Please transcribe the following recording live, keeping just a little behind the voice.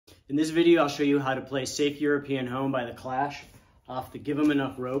In this video, I'll show you how to play Safe European Home by The Clash off the Give 'Em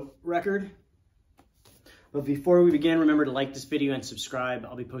Enough Rope record. But before we begin, remember to like this video and subscribe.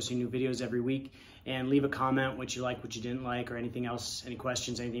 I'll be posting new videos every week, and leave a comment what you like, what you didn't like, or anything else, any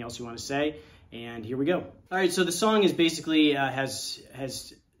questions, anything else you want to say. And here we go. All right, so the song is basically has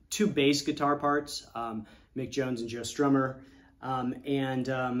two bass guitar parts, Mick Jones and Joe Strummer.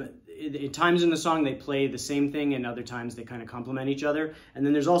 At times in the song they play the same thing, and other times they kind of complement each other. And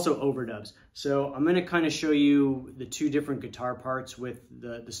then there's also overdubs. So I'm going to kind of show you the two different guitar parts with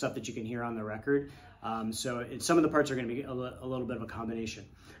the stuff that you can hear on the record. Some of the parts are going to be a little bit of a combination.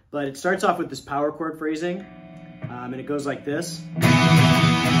 But it starts off with this power chord phrasing, and it goes like this.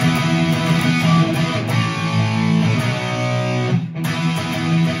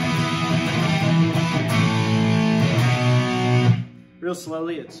 Real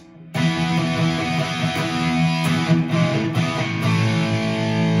slowly, it's...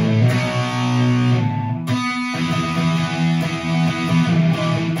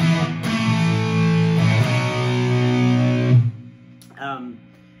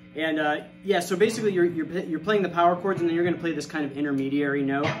 yeah, so basically you're playing the power chords, and then you're going to play this kind of intermediary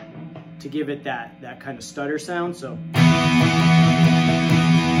note to give it that kind of stutter sound. So,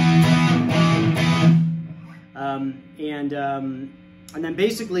 and then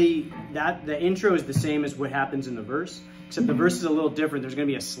basically the intro is the same as what happens in the verse, except the verse is a little different. There's going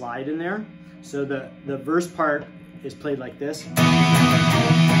to be a slide in there. So the verse part is played like this.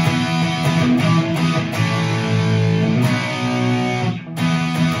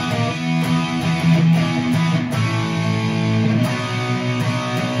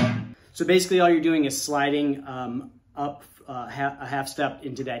 So basically all you're doing is sliding up a half step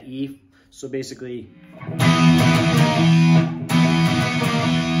into that E. So basically...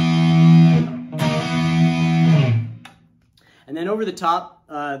 And then over the top,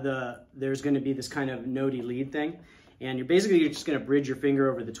 there's going to be this kind of notey lead thing. And you're just going to bridge your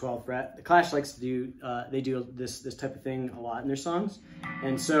finger over the 12th fret. The Clash likes to do, they do this type of thing a lot in their songs.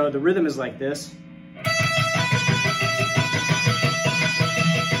 And so the rhythm is like this.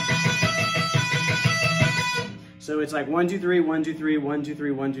 So it's like 1, 2, 3, 1, 2, 3, 1, 2,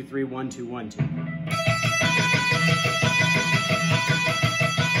 3, 1, 2, 3, 1, 2, 1, 2.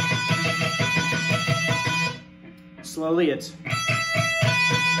 Slowly, it's...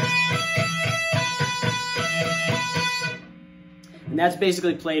 And that's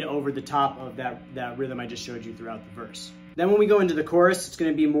basically played over the top of that rhythm I just showed you throughout the verse. Then when we go into the chorus, it's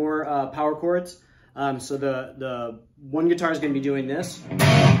going to be more power chords. So the one guitar is going to be doing this.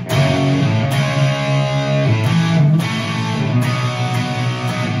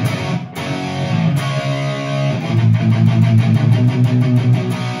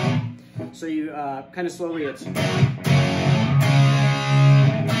 So you kind of slowly, it's... And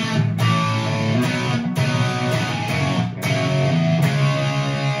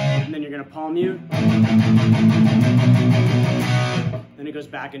then you're going to palm mute. Then it goes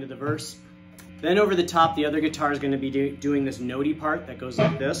back into the verse. Then over the top, the other guitar is going to be doing this notey part that goes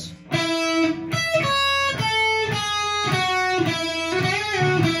like this.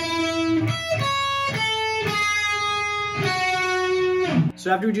 So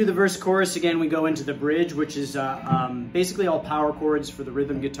after we do the verse chorus, again, we go into the bridge, which is basically all power chords for the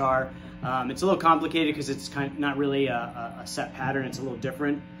rhythm guitar. It's a little complicated because it's kind of not really a set pattern. It's a little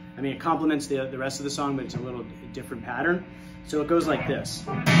different. I mean, it complements the rest of the song, but it's a little different pattern. So it goes like this.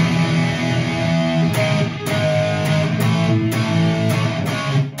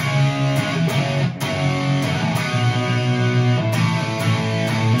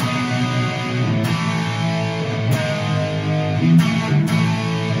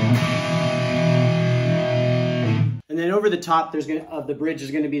 And then over the top, of the bridge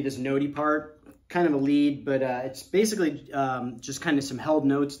is going to be this notey part, kind of a lead, but it's basically just kind of some held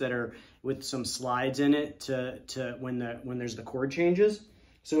notes that are with some slides in it to when there's the chord changes.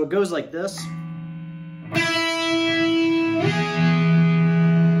 So it goes like this.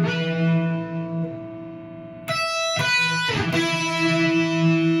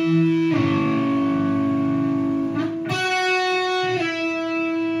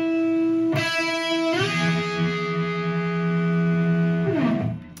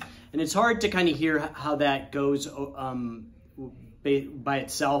 And it's hard to kind of hear how that goes by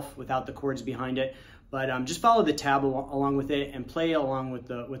itself without the chords behind it. But just follow the tab along with it and play along with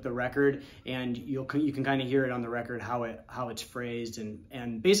the record, and you can kind of hear it on the record how it's phrased,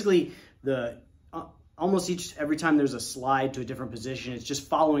 and basically almost every time there's a slide to a different position, it's just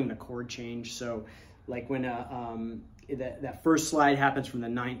following the chord change. So like when that first slide happens from the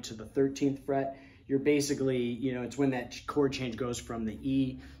 9th to the 13th fret, you're basically, you know, it's when that chord change goes from the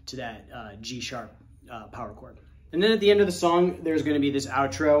E to that G sharp power chord. And then at the end of the song, there's going to be this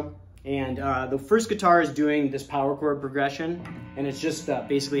outro. And the first guitar is doing this power chord progression, and it's just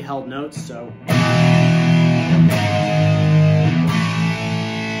basically held notes. So.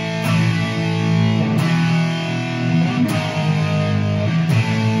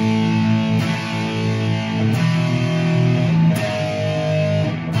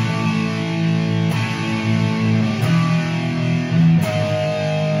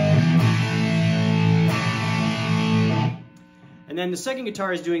 And then the second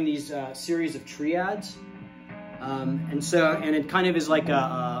guitar is doing these series of triads, and it kind of is like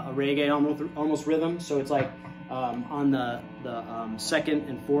a reggae almost rhythm. So it's like on the second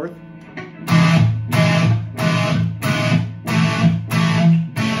and fourth.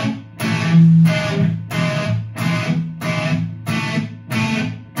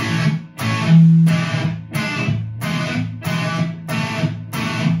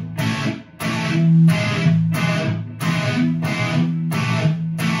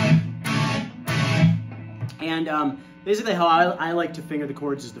 And basically how I like to finger the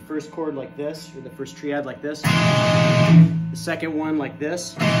chords is the first chord like this, or the first triad like this, the second one like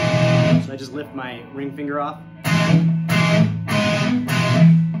this, so I just lift my ring finger off, and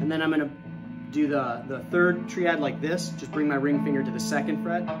then I'm going to do the third triad like this, just bring my ring finger to the second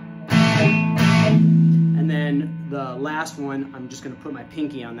fret, and then the last one, I'm just going to put my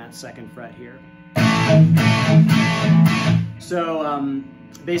pinky on that second fret here. So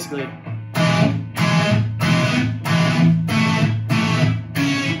basically,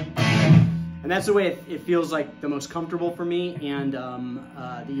 and that's the way it feels like the most comfortable for me, and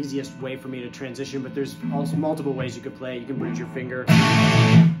the easiest way for me to transition. But there's also multiple ways you could play. You can bridge your finger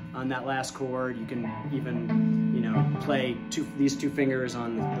on that last chord. You can even, you know, play these two fingers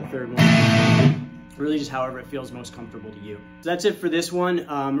on the third one. Really just however it feels most comfortable to you. So that's it for this one.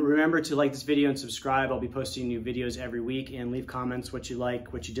 Remember to like this video and subscribe. I'll be posting new videos every week, and leave comments what you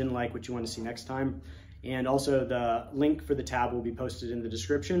like, what you didn't like, what you want to see next time. And also the link for the tab will be posted in the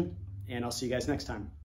description. And I'll see you guys next time.